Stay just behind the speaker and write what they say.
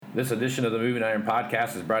This edition of the Moving Iron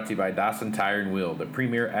Podcast is brought to you by Dawson Tire and Wheel, the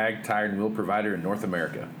premier ag tire and wheel provider in North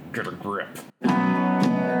America. Get a grip.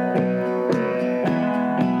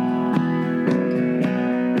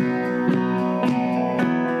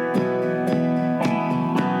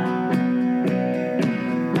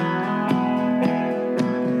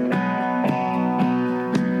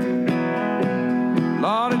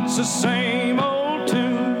 Lord, it's the same old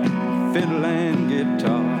tune, fiddle and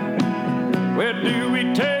guitar. Where do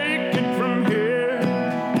we take it from here?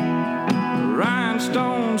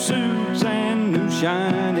 Rhinestone suits and new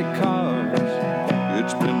shiny cars.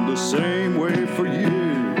 It's been the same way for years.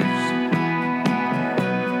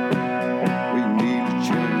 We need to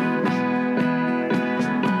change.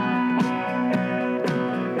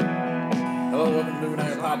 Hello, welcome to Moving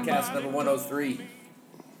Iron Podcast number 103.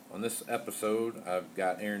 On this episode, I've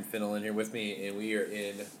got Aaron Fintel in here with me, and we are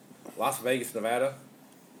in Las Vegas, Nevada.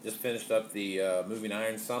 Just finished up the Moving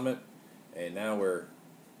Iron Summit, and now we're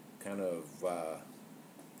kind of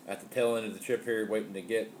at the tail end of the trip here, waiting to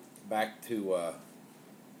get back to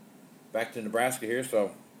Nebraska here. So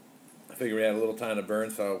I figured we had a little time to burn,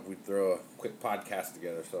 so we'd throw a quick podcast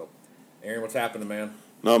together. So, Aaron, what's happening, man?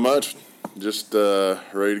 Not much. Just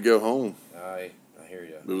ready to go home. I hear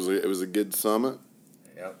you. It was a good summit.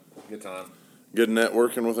 Yep, good time. Good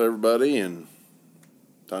networking with everybody, and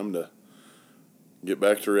time to get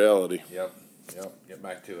back to reality. Yep, get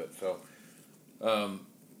back to it. So,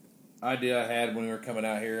 idea I had when we were coming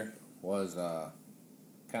out here was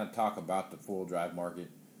kind of talk about the full drive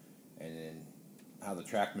market, and then how the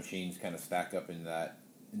track machines kind of stack up into that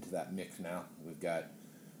mix now. We've got,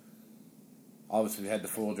 obviously, we had the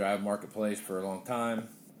full drive marketplace for a long time.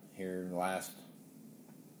 Here in the last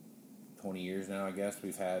 20 years now, I guess,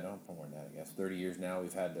 we've had, more than that, 30 years now,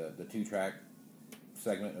 we've had the two-track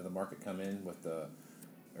segment of the market come in with the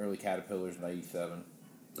early Caterpillars in 87.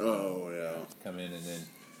 Oh, yeah. Come in, and then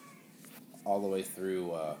all the way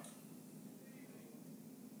through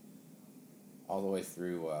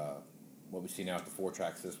what we see now with the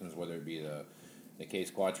four-track systems, whether it be the Case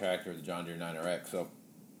Quad Track or the John Deere 9RX. So,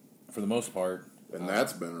 for the most part... And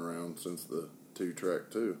that's been around since the two-track,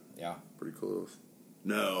 too. Yeah. Pretty close.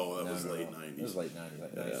 No, that was late 90s. It was late 90s,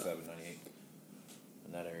 like 97, 98,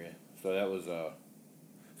 in that area. So that was, so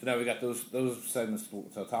now we got those segments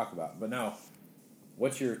to talk about. But now,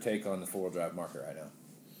 what's your take on the four-wheel drive market right now?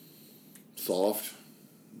 Soft.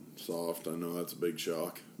 I know that's a big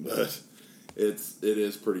shock, but it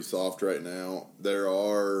is pretty soft right now. There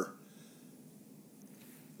are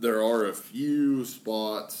a few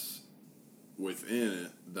spots within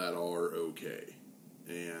it that are okay,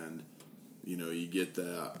 and you get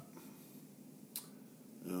that.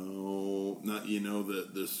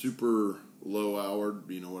 The super low hour.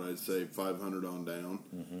 What I'd say, 500 on down.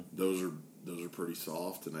 Mm-hmm. Those are pretty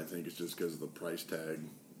soft, and I think it's just because of the price tag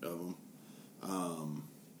of them.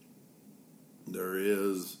 There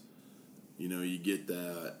is, you get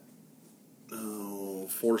that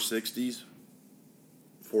 460s,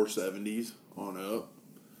 470s on up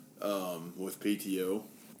with PTO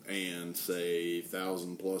and say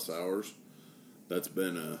 1,000 plus hours. That's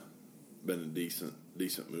been a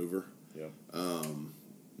decent mover. Yep.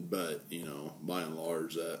 But by and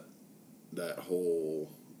large, that whole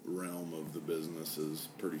realm of the business is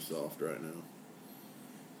pretty soft right now.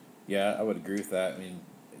 Yeah, I would agree with that. I mean,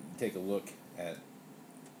 take a look at,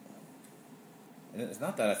 and it's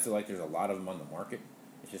not that I feel like there's a lot of them on the market.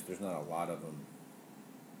 It's just there's not a lot of them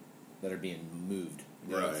that are being moved.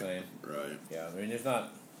 You know what I'm saying? Right. Yeah, I mean, there's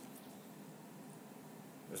a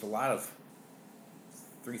lot of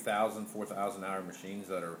 3,000, 4,000 hour machines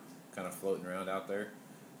that are kind of floating around out there.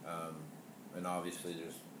 And obviously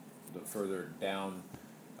there's the further down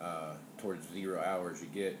towards 0 hours you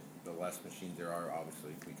get, the less machines there are,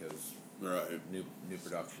 obviously, because new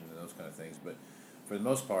production and those kind of things. But for the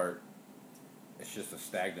most part, it's just a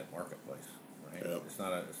stagnant marketplace, right? Yep. It's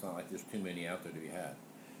not like there's too many out there to be had,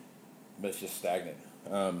 but it's just stagnant.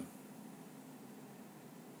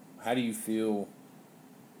 How do you feel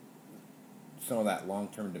some of that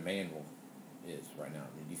long-term demand is right now?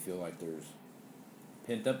 I mean, do you feel like there's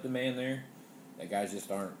pent-up demand there, that guys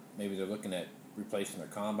just aren't, maybe they're looking at replacing their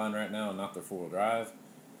combine right now and not their four-wheel drive,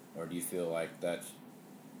 or do you feel like there's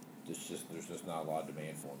just not a lot of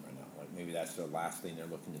demand for them right now? Like maybe that's the last thing they're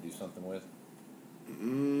looking to do something with?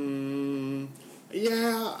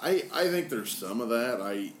 Yeah, I think there's some of that.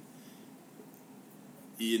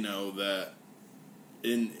 That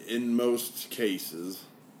in most cases,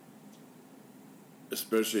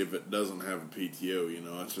 especially if it doesn't have a PTO,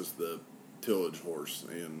 it's just the tillage horse,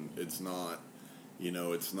 and it's not,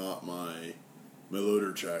 it's not my my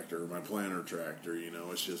loader tractor, my planter tractor. You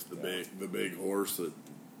know, it's just the big horse that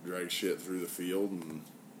drags shit through the field, and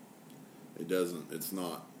it's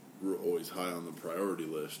not always high on the priority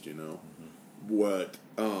list. You know, but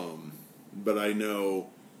I know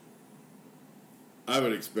I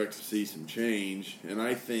would expect to see some change, and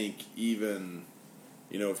I think even,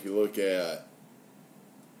 you know, if you look at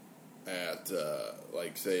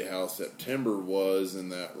like say how September was in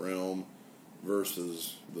that realm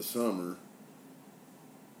versus the summer,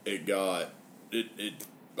 it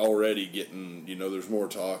already getting, you know, there's more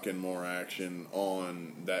talk and more action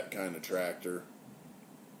on that kind of tractor,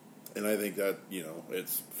 and I think that, you know,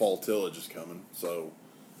 it's fall tillage is coming, so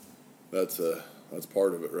that's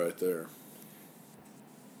part of it right there.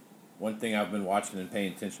 One thing I've been watching and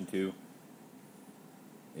paying attention to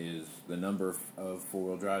is the number of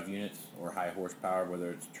four-wheel drive units or high horsepower, whether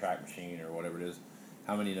it's a track machine or whatever it is.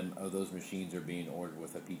 How many of those machines are being ordered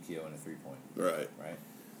with a PTO and a 3-point? Right.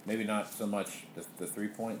 Maybe not so much the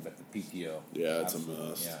 3-point, but the PTO. Yeah, it's absolutely a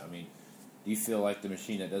must. Yeah, I mean, do you feel like the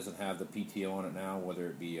machine that doesn't have the PTO on it now, whether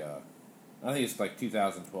it be, I think it's like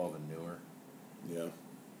 2012 and newer. Yeah.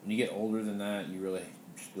 When you get older than that, you really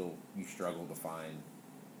you struggle to find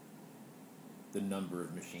the number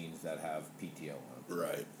of machines that have PTO on them.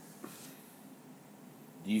 Right.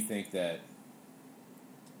 Do you think that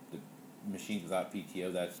the machines without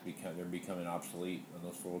PTO they're becoming obsolete on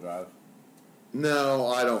those four-wheel drives? No,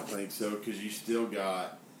 I don't think so, because you still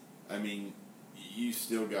got guys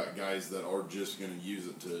that are just going to use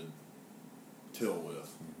it to till with.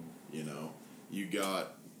 Mm-hmm. You know, you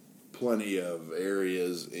got plenty of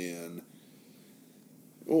areas even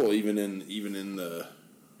in the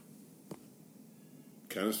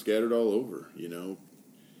kind of scattered all over, you know,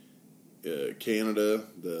 Canada,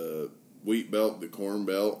 the wheat belt, the corn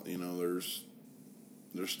belt, you know, there's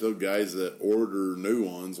still guys that order new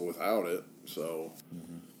ones without it, so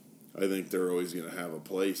I think they're always going to have a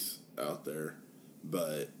place out there,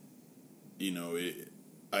 but, you know,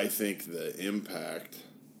 I think the impact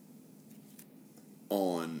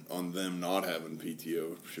on them not having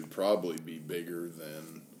PTO should probably be bigger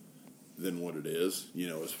than what it is, you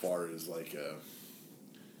know, as far as like a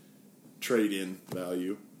trade-in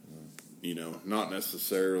value, you know, not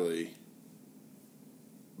necessarily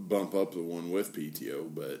bump up the one with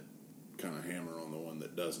PTO, but kind of hammer on the one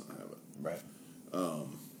that doesn't have it. Right. So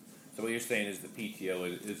what you're saying is the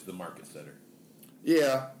PTO is the market setter.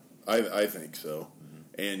 Yeah, I think so. Mm-hmm.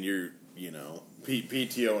 And you know,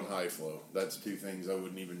 PTO and high flow, that's two things I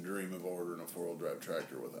wouldn't even dream of ordering a four-wheel drive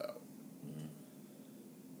tractor without. Mm-hmm.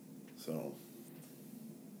 So.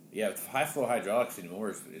 Yeah, high flow hydraulics anymore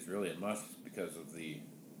is really a must because of the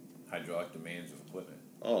hydraulic demands of equipment.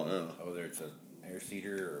 Oh, yeah. Whether it's an air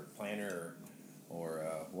seeder or planter or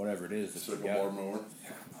whatever it is. Circle mower.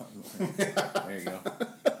 There you go.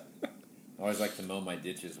 I always like to mow my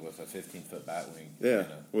ditches with a 15-foot batwing. Yeah,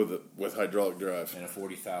 with hydraulic drive. And a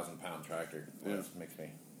 40,000-pound tractor. Yeah. It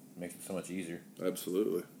makes it so much easier.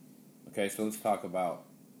 Absolutely. Okay, so let's talk about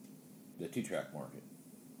the two-track market.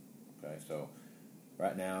 Okay, so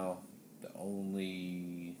right now, I'm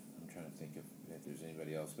trying to think if there's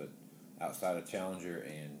anybody else, but outside of Challenger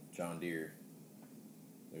and John Deere,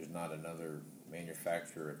 there's not another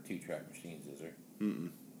manufacturer of two-track machines, is there? Mm-mm.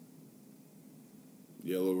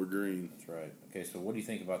 Yellow or green. That's right. Okay, so what do you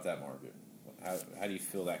think about that market? How do you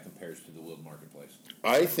feel that compares to the wheeled marketplace?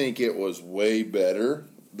 I think it was way better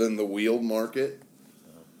than the wheeled market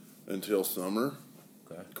until summer.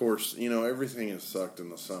 Okay. Of course, you know, everything is sucked in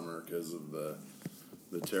the summer because of the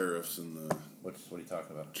tariffs and the... What are you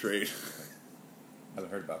talking about? Trade. I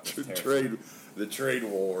haven't heard about this the trade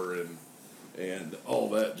war and all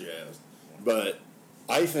that jazz. Yeah. But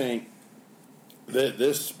I think that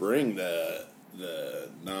this spring the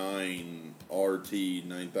 9RT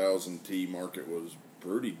 9000T market was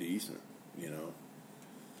pretty decent, you know.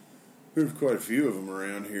 There's quite a few of them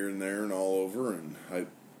around here and there and all over, and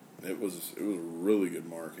it was a really good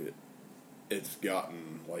market. It's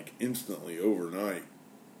gotten like instantly overnight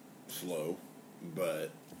slow,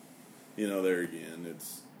 but you know, there again,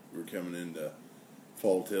 we're coming into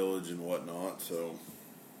fall tillage and whatnot, so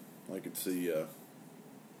I could see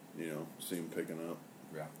see them picking up.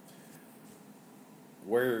 Yeah.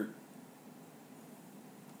 Where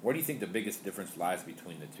do you think the biggest difference lies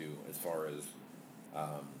between the two as far as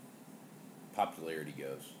popularity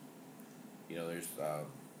goes? You know, there's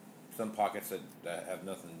some pockets that have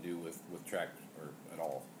nothing to do with track or at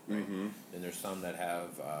all. Right? Mm-hmm. And there's some that have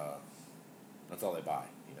that's all they buy.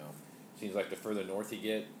 You know, seems like the further north you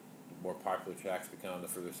get, the more popular tracks become. The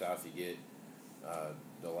further south you get,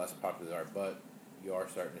 the less popular they are. But you are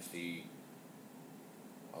starting to see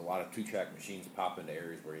a lot of two-track machines pop into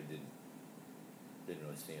areas where you didn't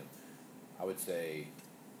really see them. I would say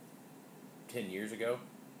 10 years ago,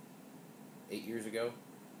 8 years ago,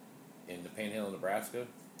 in the Panhandle of Nebraska,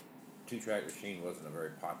 two-track machine wasn't a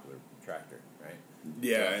very popular tractor, right?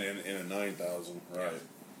 Yeah, so, in a 9,000, right. Yeah.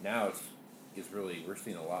 Now it's really, we're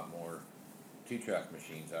seeing a lot more two-track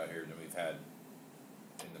machines out here than we've had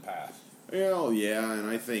in the past. Well, yeah, and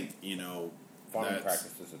I think, farming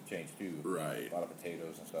practices have changed too. Right. A lot of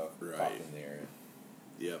potatoes and stuff popped in the area.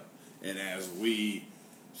 Yep. And as we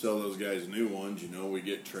sell those guys new ones, we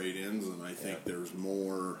get trade-ins, and I think there's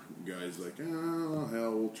more guys like, oh,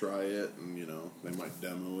 hell, we'll try it, and, they might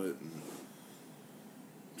demo it and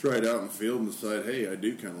try it out in the field and decide, hey, I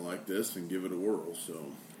do kind of like this, and give it a whirl,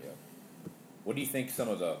 so. Yeah. What do you think some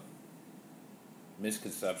of the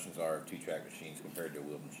misconceptions are of two-track machines compared to a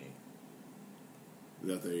wheeled machine?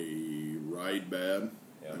 That they ride bad.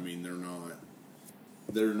 Yeah. I mean, they're not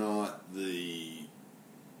the,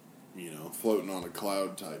 floating on a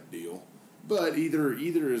cloud type deal. But either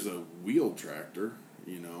is a wheel tractor,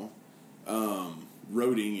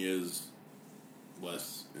 roading is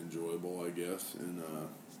less enjoyable, I guess,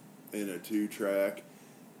 in a two-track.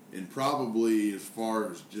 And probably as far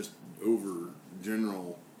as just over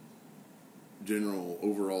general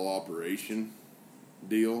overall operation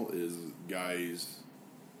deal is guys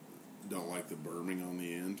don't like the berming on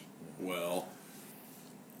the end. Mm-hmm. Well,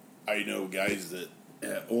 I know guys that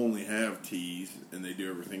only have T's and they do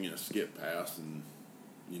everything in a skip pass and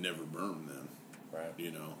you never berm them. Right.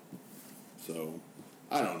 So,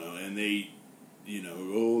 I don't know. And they,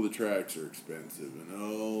 the tracks are expensive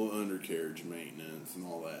and undercarriage maintenance and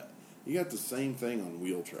all that. You got the same thing on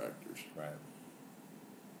wheel tractors. Right.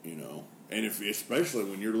 And especially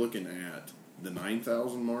when you're looking at the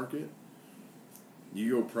 9,000 market,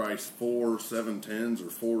 you go price 4 710s or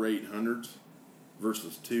 4 800s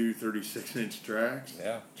versus 2 36-inch tracks.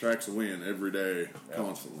 Yeah. Tracks win every day,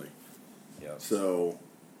 constantly. Yeah. So,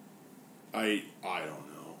 I don't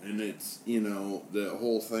know. And it's, the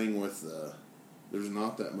whole thing with there's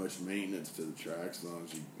not that much maintenance to the tracks as long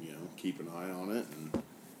as you keep an eye on it and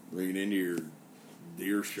bring it into your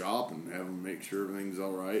deer shop and have them make sure everything's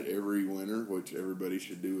all right every winter, which everybody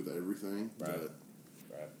should do with everything. Right.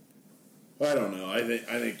 But I don't know. I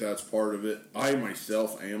think that's part of it. I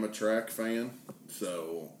myself am a track fan,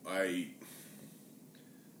 so they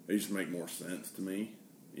just make more sense to me.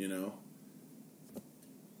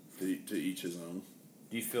 To each his own.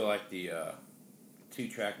 Do you feel like the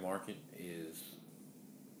two-track market is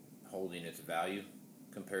holding its value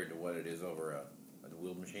compared to what it is over a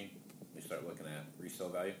wheeled machine? We start looking at resale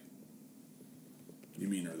value. You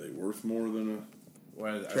mean, are they worth more than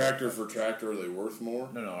a tractor for tractor? Are they worth more?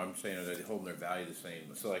 No, I'm saying are they holding their value the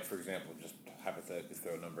same? So, like, for example, just hypothetically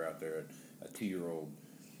throw a number out there. A 2-year-old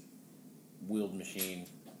wheeled machine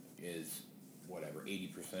is,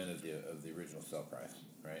 80% of the original sale price,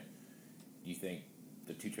 right? Do you think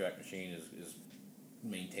the two-track machine is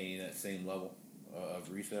maintaining that same level of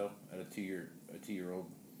resale at a 2-year-old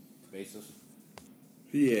basis?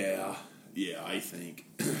 Yeah, I think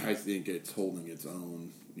it's holding its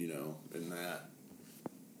own, in that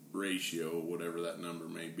ratio, whatever that number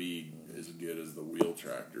may be, as good as the wheel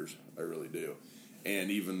tractors. I really do.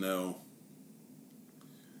 And even though,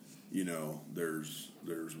 there's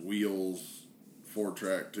wheels,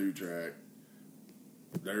 4-track, 2-track,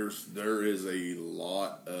 there is a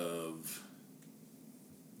lot of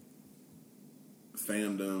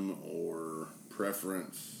fandom or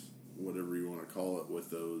preference, whatever you want to call it, with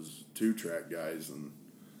those 2-track guys, and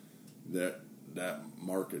that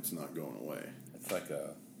market's not going away. It's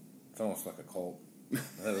almost like a cult.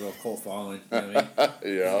 A little cult following, you know what I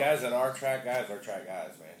mean? Yeah. The guys that are track guys, man.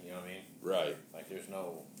 You know what I mean? Right. Like they're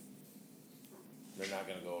not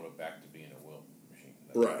going to go back to being a wheel machine.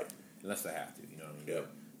 Right. Unless they have to, you know what I mean?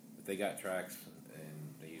 Yep. If they got tracks,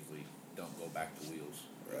 and they usually don't go back to wheels.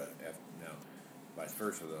 Right. Now, vice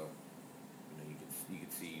versa though, you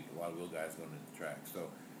could see a lot of wheel guys going into the track. So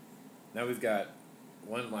now we've got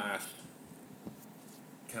one last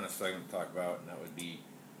kind of segment to talk about, and that would be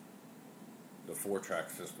the 4-track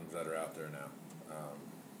systems that are out there now.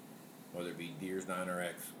 Whether it be Deere's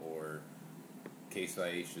 9RX or Case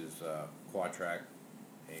IH's Quad Track,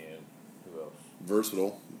 and who else?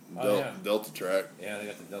 Versatile. Delta Track. Yeah, they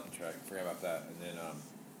got the Delta Track. Forget about that. And then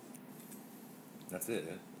that's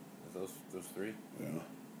it. Those 3. Yeah.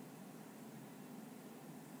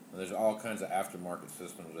 And there's all kinds of aftermarket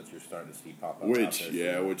systems that you're starting to see pop up.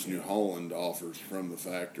 Which New Holland offers from the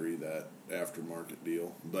factory, that aftermarket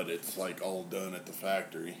deal. But it's like all done at the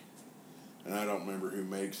factory. And I don't remember who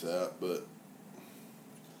makes that, but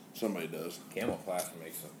Somebody does. Camoplast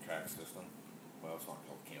makes a track system. Well, it's not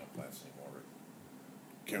called Camoplast anymore, but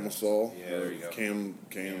Camasol? Yeah, there you go. Cam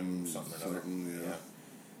something or another. yeah.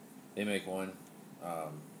 They make one. I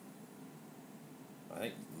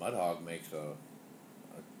think Mudhog makes a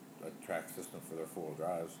track system for their 4-wheel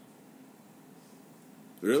drives.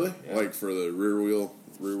 Really? Yeah. Like for the rear wheel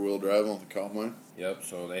drive on the combine? Yep.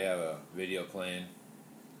 So they have a video playing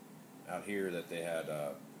out here that they had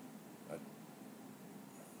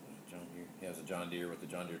John Deere. He has a John Deere with the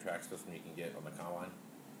John Deere track system you can get on the combine,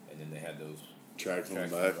 and then they had those Tracks on the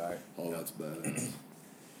back. Oh, that's bad.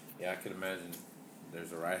 Yeah, I could imagine.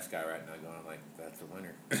 There's a rice guy right now going like, "That's a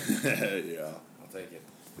winner." Yeah. I'll take it.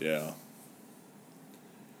 Yeah.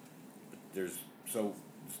 So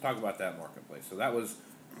let's talk about that marketplace. So that was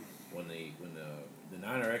when the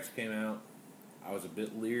 9RX came out. I was a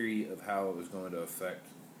bit leery of how it was going to affect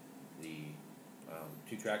the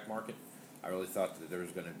 2-track market. I really thought that there was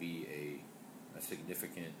going to be a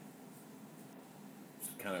significant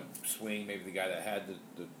kind of swing. Maybe the guy that had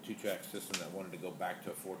the 2-track system that wanted to go back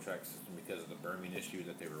to a 4-track system because of the berming issue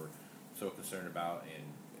that they were so concerned about, and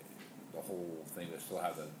the whole thing to still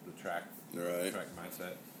have the track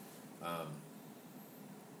mindset.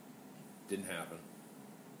 Didn't happen.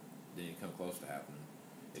 Didn't even come close to happening.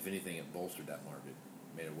 If anything, it bolstered that market,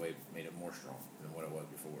 made it more strong than what it was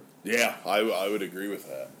before. Yeah, I would agree with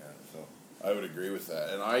that. Yeah, so I would agree with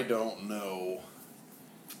that, and I don't know.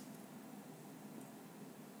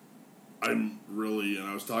 And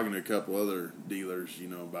I was talking to a couple other dealers,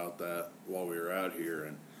 about that while we were out here,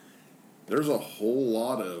 and there's a whole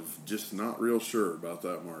lot of just not real sure about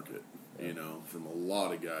that market, from a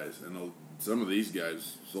lot of guys. And some of these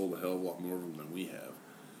guys sold a hell of a lot more of them than we have.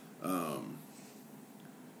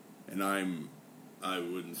 And I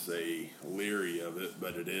wouldn't say leery of it,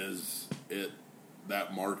 but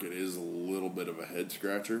that market is a little bit of a head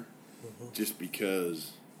scratcher, just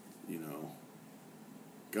because,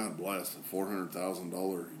 God bless, a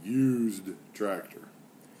 $400,000 used tractor.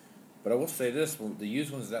 But I will say this: the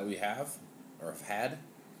used ones that we have or have had,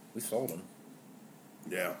 we sold them.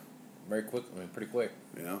 Yeah. Very quick. I mean, pretty quick.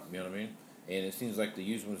 Yeah. You know what I mean? And it seems like the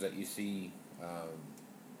used ones that you see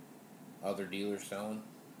other dealers selling,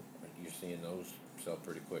 you're seeing those sell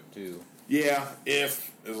pretty quick too. Yeah, as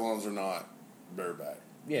long as they're not bareback.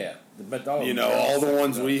 Yeah, but all the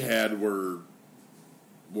ones we had were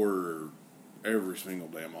every single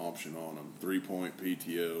damn option on them. 3-point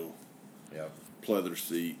PTO. Yep. Pleather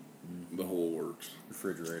seat. The whole works.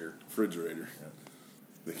 Refrigerator.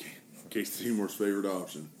 Yep. Case Seymour's favorite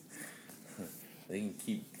option. They can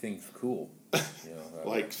keep things cool.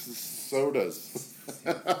 Like sodas.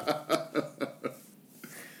 Yeah.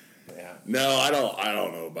 No, I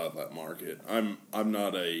don't know about that market. I'm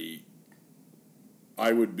not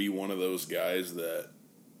I would be one of those guys that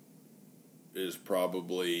is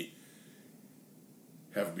probably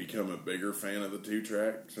have become a bigger fan of the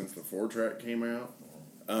 2-track since the 4-track came out.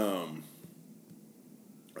 And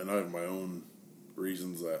I have my own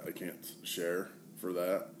reasons that I can't share for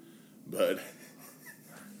that. But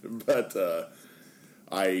I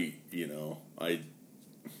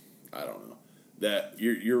don't know. That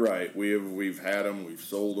you're right. We've had them, we've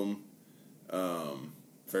sold them,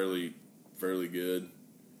 fairly good.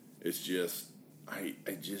 It's just I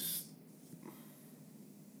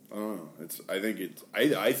don't know. I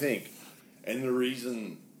think, and the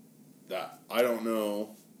reason that I don't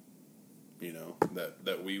know,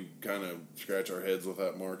 that we kind of scratch our heads with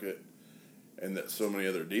that market, and that so many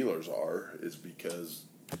other dealers is because,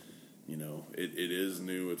 it is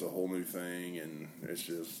new. It's a whole new thing, and it's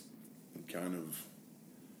just kind of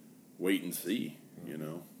wait and see,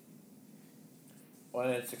 Well,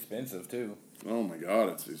 and it's expensive too. Oh my God,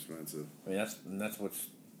 it's expensive. I mean, that's what's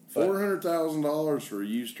 $400,000 for a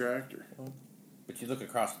used tractor. But you look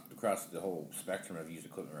across the whole spectrum of used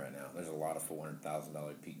equipment right now. There's a lot of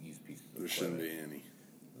 $400,000 used pieces of equipment. There shouldn't be any.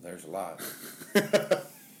 There's a lot.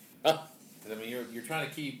 I mean, you're trying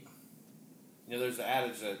to keep. There's the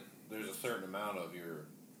adage that there's a certain amount of your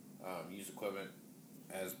used equipment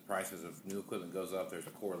as prices of new equipment goes up. There's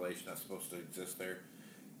a correlation that's supposed to exist there,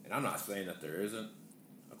 and I'm not saying that there isn't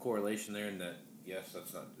a correlation there, and that yes,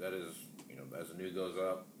 that is as the new goes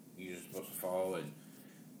up, used is supposed to follow. And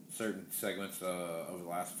certain segments over the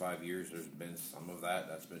last 5 years, there's been some of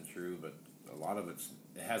that's been true, but a lot of it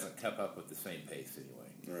hasn't kept up with the same pace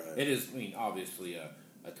anyway. Right. It is. I mean, obviously, a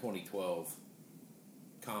 2012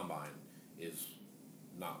 combine is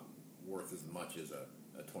not worth as much as a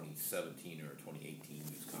 2017 or a 2018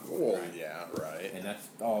 used combine. Well, right? yeah, right. And that's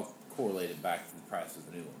all correlated back to the price of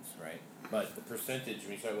the new ones, right? But the percentage,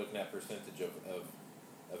 when you start looking at percentage of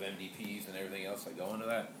MDPs and everything else that go into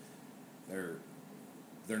that,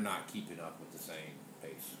 they're not keeping up with the same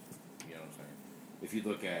pace. You know what I'm saying? If you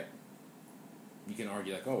look at, you can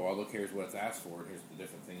argue like, oh, well, look, here's what it's asked for, and here's the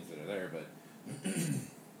different things that are there, but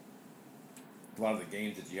a lot of the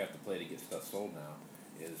games that you have to play to get stuff sold now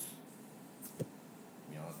is,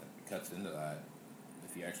 you know, it cuts into that.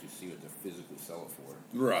 If you actually see what they physically sell it for,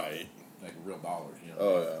 Right. like real dollars, you know.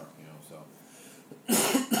 Oh yeah. You know, so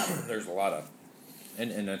there's a lot of,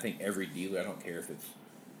 and I think every dealer, I don't care if it's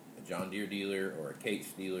a John Deere dealer or a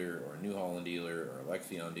Cates dealer or a New Holland dealer or a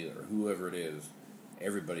Lexion dealer or whoever it is,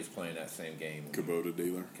 everybody's playing that same game. Kubota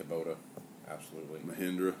dealer. Kubota, absolutely.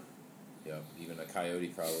 Mahindra. Yep, even a Coyote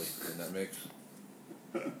probably in that mix.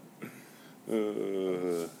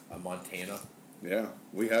 A Montana. Yeah,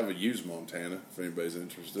 we have a used Montana if anybody's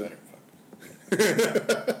interested.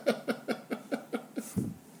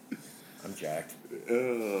 I'm jacked.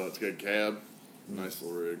 It's got a cab. Nice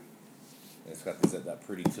little rig. It's got that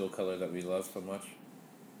pretty teal color that we love so much.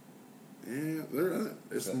 Yeah,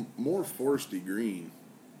 it's more foresty green.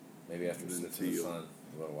 Maybe after it sits in the sun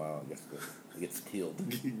a little while, it gets tealed.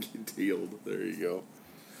 Tealed. There you go.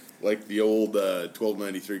 Like the old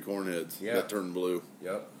 1293 Cornheads that turned blue.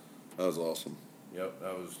 Yep. That was awesome. Yep,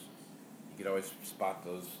 that was. You could always spot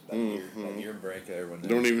those that year break. Everyone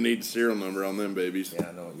Don't even need the serial number on them babies. Yeah,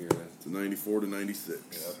 I know what year it is. It's a 94 to 96.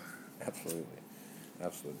 Yep,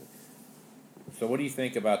 absolutely. So, what do you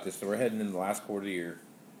think about this? So, we're heading into the last quarter of the year.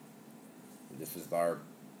 This is our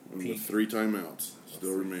peak. With 3 timeouts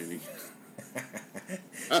still remaining.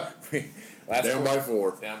 Down by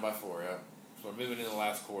 4. Down by 4. Yeah. So we're moving into the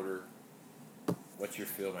last quarter. What's your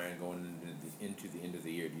feel, man, going into the end of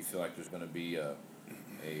the year? Do you feel like there's going to be a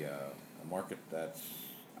market that's...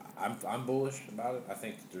 I'm bullish about it. I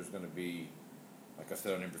think that there's going to be, like I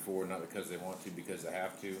said on it before, not because they want to, because they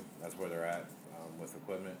have to. That's where they're at with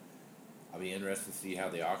equipment. I'll be interested to see how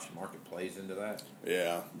the auction market plays into that.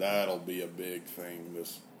 Yeah, that'll be a big thing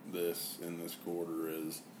this in this quarter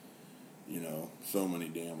is, you know, so many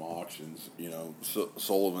damn auctions. You know,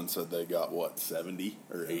 Sullivan said they got, 70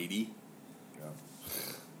 or 80?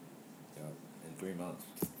 Yeah, in 3 months.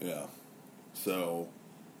 Yeah. So,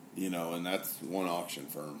 you know, and that's one auction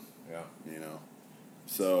firm. Yeah. You know.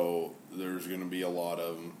 So, there's going to be a lot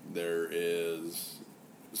of them.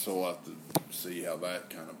 So we'll have to see how that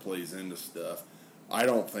kind of plays into stuff. I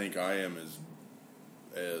don't think I am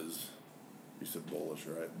as you said bullish,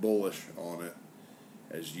 right? Bullish on it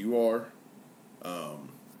as you are. I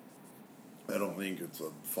don't think it's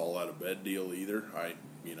a fall out of bed deal either.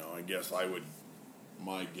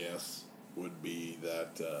 My guess would be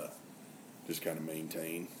that just kind of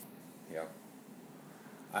maintain. Yeah.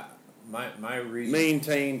 My reason...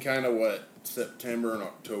 Maintain kind of what September and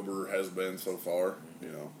October has been so far. You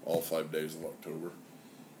know, all 5 days of October.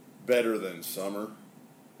 Better than summer.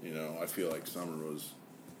 You know, I feel like summer was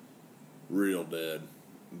real dead.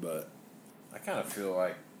 But I kind of feel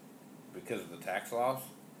like because of the tax laws,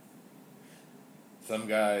 some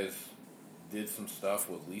guys did some stuff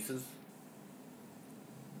with leases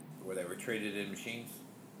where they were traded in machines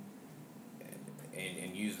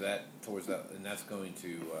and use that towards that, and that's going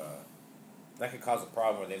to that could cause a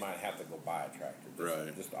problem where they might have to go buy a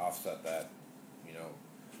tractor just to offset that, you know,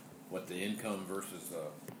 what the income versus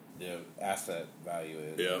the asset value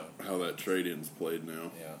is. Yeah, you know? how that trade-in's played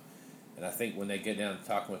now. Yeah, and I think when they get down to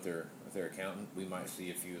talking with their accountant, we might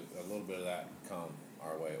see a little bit of that come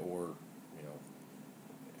our way, or you know,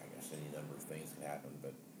 I guess any number of things can happen.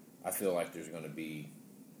 But I feel like there's going to be,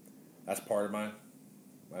 that's part of my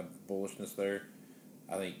bullishness there.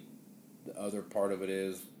 I think the other part of it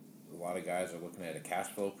is a lot of guys are looking at a cash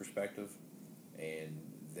flow perspective, and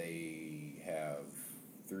they have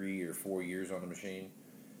 3 or 4 years on the machine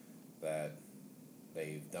that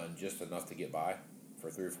they've done just enough to get by for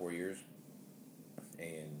 3 or 4 years,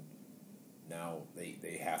 and now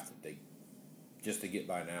they have to just to get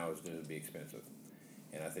by now is going to be expensive,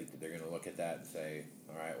 and I think that they're going to look at that and say,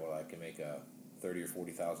 all right, well, I can make a $30,000 or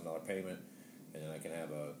 $40,000 payment, and then I can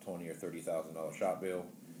have a $20,000 or $30,000 shop bill,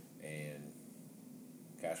 and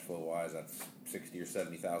cash flow wise, that's $60,000 or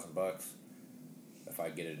 $70,000. If I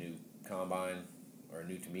get a new combine or a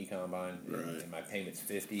new to me combine, and my payment's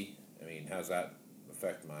 $50,000, I mean, how's that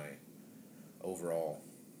affect my overall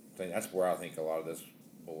thing? That's where I think a lot of this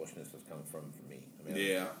bullishness is coming from for me. I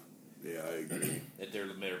mean, I agree. That they're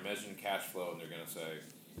measuring cash flow and they're going to say,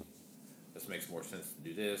 this makes more sense to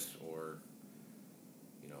do this, or,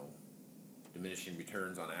 you know, diminishing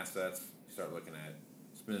returns on assets. You start looking at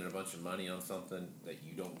spending a bunch of money on something that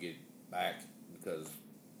you don't get back because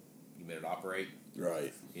you made it operate.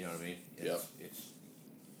 Right. You know what I mean? Yep. It's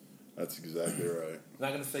That's exactly right. I'm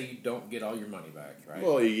not going to say you don't get all your money back, right?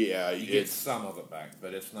 Well, yeah, you get some of it back,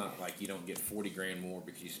 but it's not like you don't get $40,000 more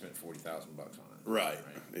because you spent $40,000 on it. Right.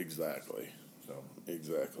 Exactly. So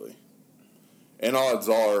exactly. And odds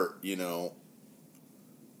are, in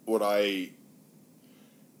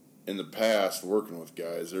the past, working with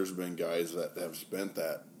guys, there's been guys that have spent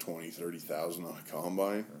that $20,000-$30,000 on a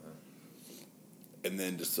combine, and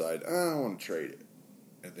then decide, I want to trade it,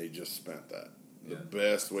 and they just spent that. The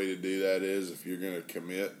best way to do that is, if you're going to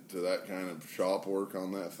commit to that kind of shop work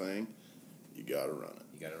on that thing, you got to run it.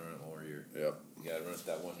 You got to run it all year. Yep. You got to run it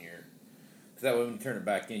that 1 year. Because that way, when you turn it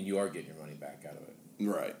back in, you are getting your money back out of it.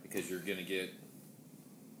 Right. Because you're going to get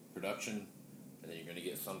production, and then you're going to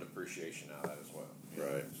get some depreciation out of that as well.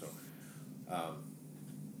 Right. So,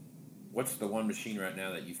 what's the one machine right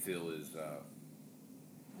now that you feel is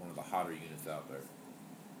one of the hotter units out there?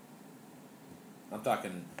 I'm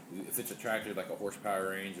talking if it's a tractor like a horsepower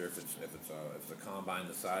range, or if it's a combine,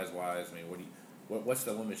 the size wise. I mean, what's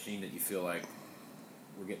the one machine that you feel like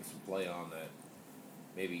we're getting some play on that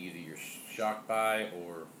maybe either you're shocked by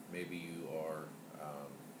or maybe you are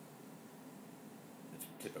it's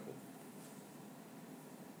typical?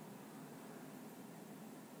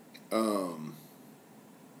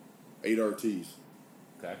 8 RTs.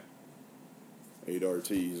 Okay. 8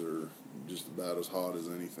 RTs are just about as hot as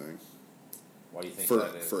anything. Why do you think for,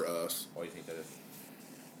 that is? For us. Why do you think that is?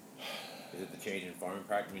 Is it the change in farming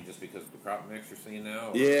practice? I mean, just because of the crop mix you're seeing now?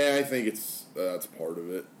 Or? Yeah, I think that's part of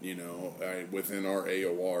it. Within our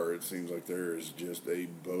AOR, it seems like there is just a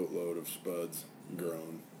boatload of spuds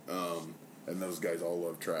grown. And those guys all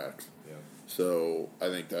love tracks. Yeah. So I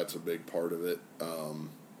think that's a big part of it.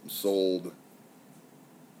 Sold,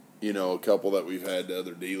 a couple that we've had to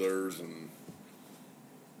other dealers, and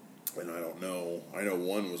I don't know. I know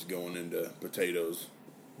one was going into potatoes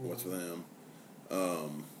with them,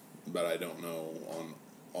 but I don't know on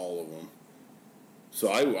all of them. So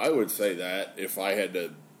I would say that if I had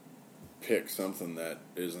to pick something that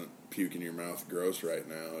isn't puke in your mouth gross right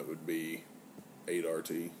now, it would be 8 RT.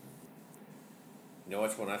 You know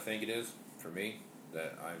which one I think it is for me?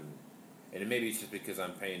 And maybe it's just because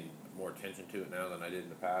I'm paying more attention to it now than I did in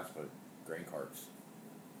the past, but grain carts.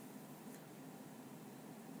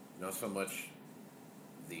 Not so much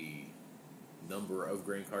the number of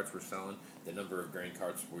grain carts we're selling, the number of grain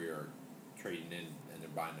carts we are trading in and they're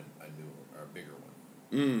buying a new or a bigger one.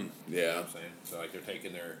 Yeah. You know what I'm saying? So like they're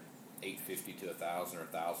taking their 850 to 1,000 or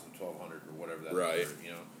 1,000 to 1,200 or whatever that right. is.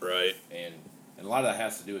 Right. And a lot of that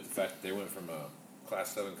has to do with the fact that they went from a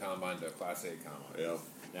Class 7 combine to a Class 8 combine. Yeah.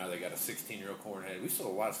 Now they got a 16-year-old corn head. We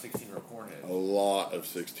sold a lot of 16-year-old corn heads. A lot of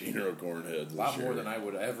 16-year-old corn heads. A lot more than I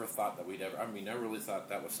would have ever thought that we'd ever. I mean, I really thought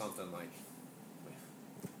that was something like.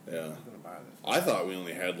 Yeah. Who's gonna buy this? I thought we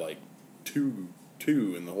only had like two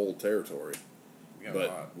in the whole territory,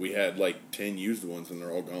 but we had like 10 used ones, and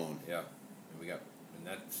they're all gone. Yeah, and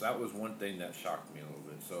that was one thing that shocked me a little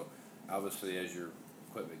bit. So obviously, as your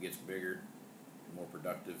equipment gets bigger, and more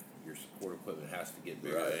productive, your support equipment has to get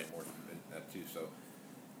bigger. Right. And more that too. So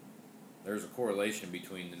there's a correlation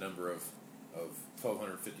between the number of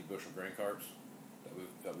 1,250 bushel grain carts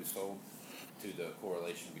that we sold to the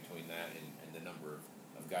correlation between that and the number of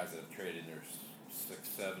guys that have traded in their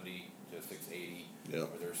 670 to 680, or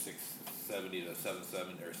their 670 to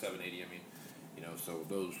 770 or 780. I mean, so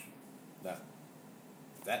those that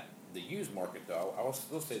the used market though, I will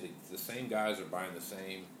still say the same guys are buying the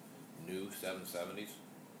same new 770s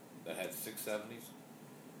that had 670s.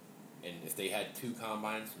 And if they had 2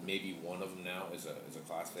 combines, maybe one of them now is a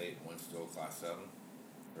Class 8, one's still a Class 7.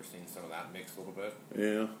 We're seeing some of that mix a little bit.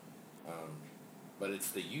 Yeah. But it's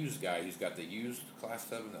the used guy who's got the used Class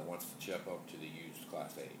 7 that wants to chip up to the used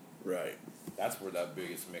Class 8. Right. That's where that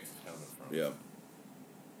biggest mix is coming from. Yeah.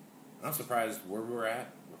 I'm surprised where we're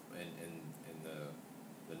at and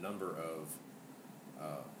the number of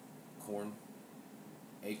corn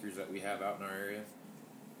acres that we have out in our area.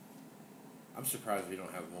 I'm surprised we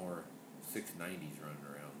don't have more 690s running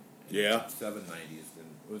around. Yeah. 790s than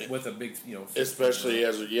with a big, Especially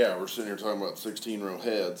we're sitting here talking about 16-row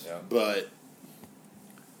heads. Yeah. But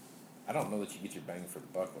I don't know that you get your bang for the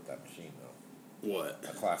buck with that machine though. What?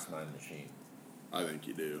 A Class 9 machine. I think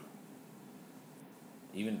you do.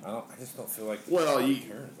 I just don't feel like the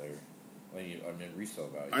returns there. Resale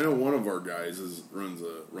value. I know one of our guys runs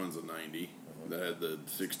a 90 that had the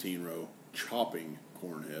 16-row chopping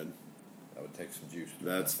corn head. That would take some juice.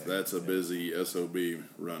 That's a busy SOB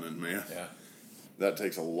running, man. Yeah. That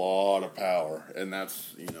takes a lot of power, and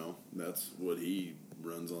that's what he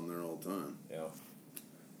runs on there all the time. Yeah.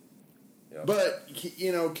 Yep. But,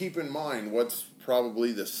 keep in mind, what's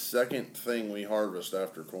probably the second thing we harvest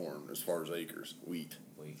after corn as far as acres? Wheat.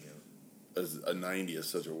 Wheat, yeah. As a 90 is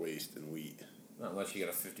such a waste in wheat. Not unless you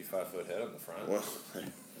got a 55-foot head on the front. Well,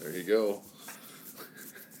 there you go.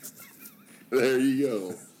 There you go.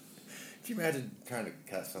 Could you imagine trying to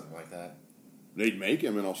cut something like that? They'd make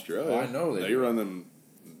them in Australia. Oh, I know they run them.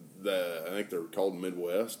 I think they're called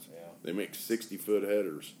Midwest. Yeah. They make 60-foot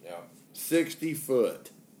headers. Yeah. 60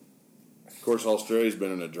 foot. Of course, Australia's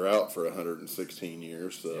been in a drought for 116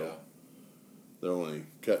 years, so they're only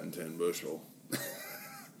cutting 10 bushel. If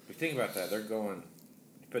you think about that, they're going.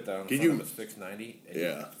 You put that on the Can front you- of a 690, and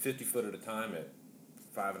Yeah. 50 foot at a time at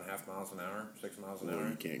 5.5 miles an hour, 6 miles an Well, hour.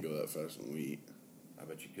 you can't go that fast in wheat. I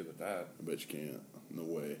bet you could with that. I bet you can't. No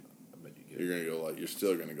way. I bet you could. You're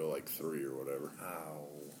still gonna go like 3 or whatever. Oh.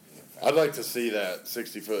 I'd like to see that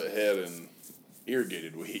 60-foot head in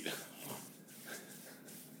irrigated wheat.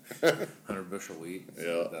 100 bushel wheat.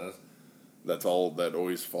 Yeah. It does. That's all that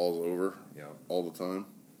always falls over. Yeah. All the time.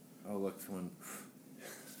 Oh, look, someone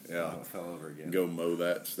Yeah. fell over again. Go mow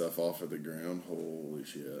that stuff off of the ground. Holy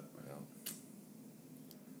shit. Yeah.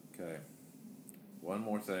 Okay. One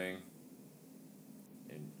more thing,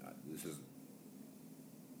 and this is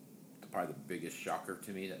probably the biggest shocker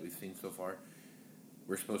to me that we've seen so far.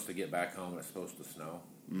 We're supposed to get back home and it's supposed to snow,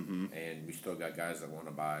 and we still got guys that want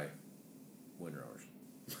to buy windrowers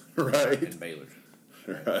Right. and balers.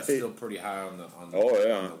 Right. It's still pretty high on the Oh,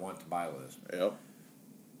 yeah. on the want to buy list. Yep.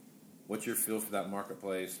 What's your feel for that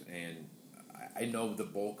marketplace? And I know the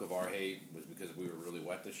bulk of our hay was because we were really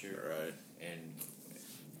wet this year, Right. and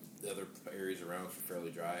the other areas around us were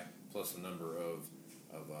fairly dry. Plus, the number of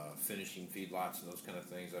finishing feedlots and those kind of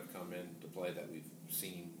things that have come into play that we've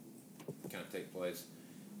seen kind of take place,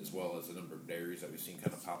 as well as the number of dairies that we've seen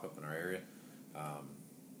kind of pop up in our area.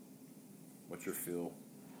 What's your feel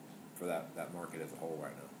for that market as a whole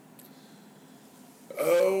right now?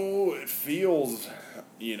 Oh, it feels,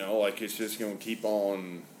 like it's just going to keep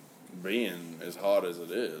on being as hot as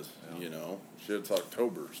it is, Yeah. Shit, it's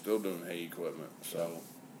October, still doing hay equipment. So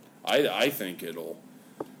I think it'll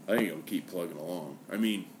keep plugging along. I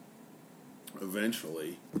mean,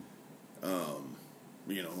 eventually,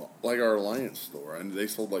 like our Alliance store, and they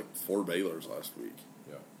sold like 4 balers last week.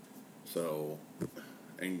 Yeah. So,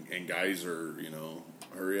 and guys are,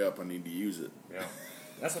 hurry up, I need to use it. Yeah.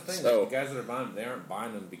 That's the thing. So- the guys that are buying them, they aren't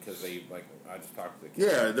buying them because they, like, I just talked to the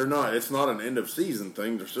kids. Yeah, they're not. It's not an end of season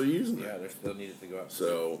thing. They're still using it. Yeah, they're still needed to go up.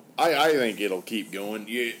 So I think it'll keep going.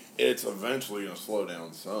 It's eventually going to slow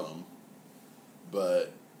down some,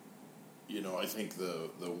 but I think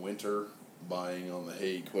the winter buying on the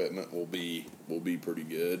hay equipment will be pretty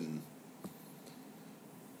good and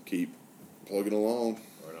keep plugging along.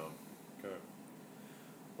 Right on. Okay.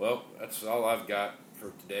 Well, that's all I've got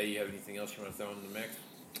for today. You have anything else you want to throw in the mix?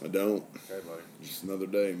 I don't. Okay, buddy. Just another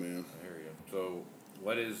day, man. I hear you. So,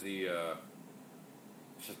 what is the?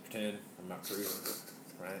 Just pretend I'm not cruising,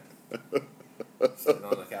 right? Sitting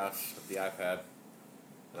on the couch with the iPad.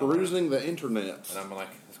 Perusing the internet And I'm like,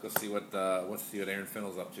 let's go see what Aaron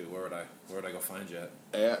Fintel's up to. Where would I go find you at?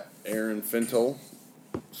 at Aaron Fintel,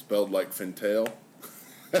 spelled like Fintel,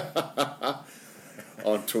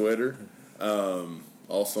 on Twitter.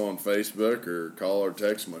 Also on Facebook, or call or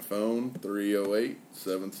text my phone,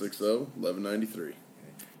 308-760-1193.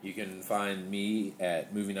 You can find me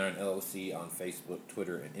at Moving Iron LLC on Facebook,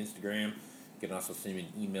 Twitter, and Instagram. You can also send me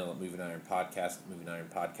an email at movingironpodcast at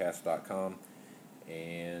movingironpodcast.com.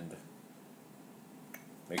 And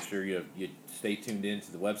make sure you stay tuned in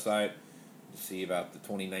to the website to see about the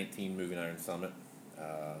 2019 Moving Iron Summit.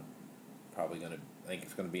 I think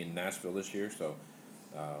it's going to be in Nashville this year, so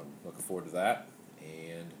looking forward to that.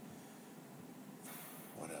 And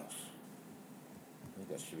what else? I think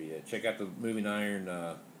that should be it. Check out the Moving Iron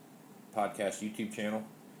podcast YouTube channel.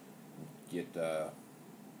 Get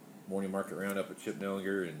Morning Market Roundup at Chip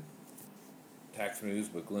Nellinger and Tax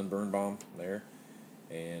News with Glenn Birnbaum there.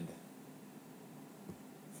 And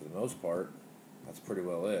for the most part, that's pretty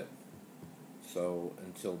well it. So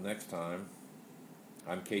until next time,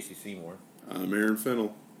 I'm Casey Seymour. I'm Aaron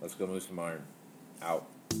Fennell. Let's go move some iron. Out.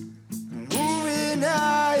 Moving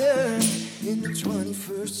iron in the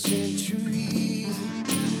 21st century.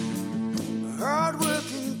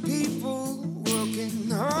 Hard-working people